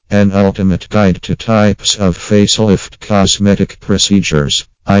An ultimate guide to types of facelift cosmetic procedures.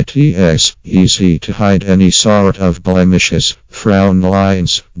 It's easy to hide any sort of blemishes, frown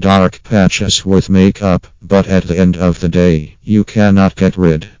lines, dark patches with makeup, but at the end of the day, you cannot get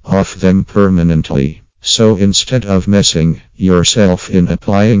rid of them permanently. So instead of messing yourself in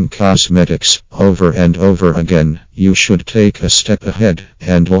applying cosmetics over and over again, you should take a step ahead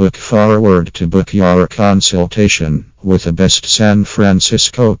and look forward to book your consultation with the best San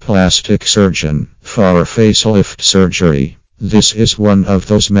Francisco plastic surgeon for facelift surgery. This is one of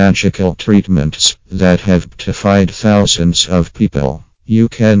those magical treatments that have beautified thousands of people. You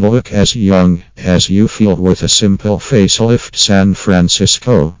can look as young as you feel with a simple facelift. San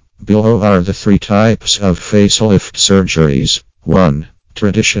Francisco. Below are the 3 types of facelift surgeries. 1.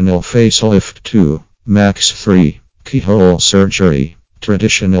 Traditional facelift. 2. Max 3. Keyhole surgery.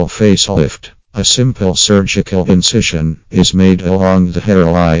 Traditional facelift. A simple surgical incision is made along the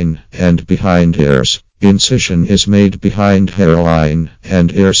hairline and behind ears. Incision is made behind hairline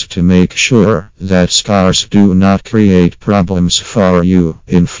and ears to make sure that scars do not create problems for you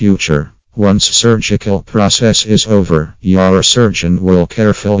in future. Once surgical process is over, your surgeon will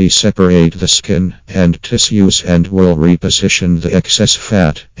carefully separate the skin and tissues and will reposition the excess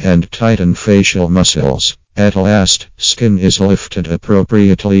fat and tighten facial muscles. At last, skin is lifted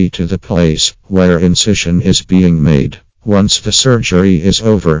appropriately to the place where incision is being made. Once the surgery is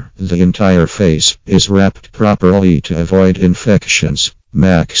over, the entire face is wrapped properly to avoid infections.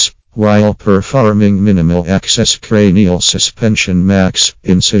 Max. While performing minimal excess cranial suspension, max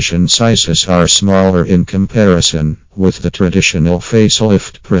incision sizes are smaller in comparison with the traditional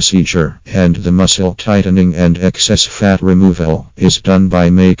facelift procedure, and the muscle tightening and excess fat removal is done by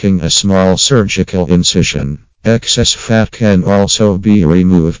making a small surgical incision. Excess fat can also be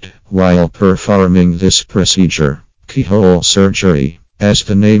removed while performing this procedure. Keyhole surgery. As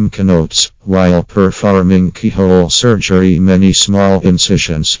the name connotes, while performing keyhole surgery, many small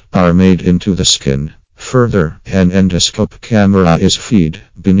incisions are made into the skin. Further, an endoscope camera is fed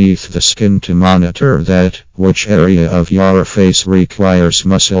beneath the skin to monitor that which area of your face requires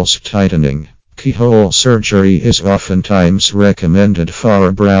muscles tightening. Keyhole surgery is oftentimes recommended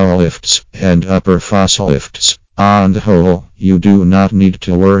for brow lifts and upper facelifts. On the whole, you do not need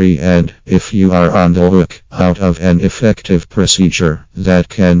to worry, and if you are on the lookout of an effective procedure that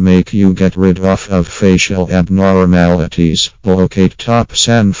can make you get rid of facial abnormalities, locate top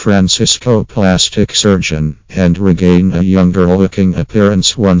San Francisco plastic surgeon and regain a younger looking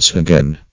appearance once again.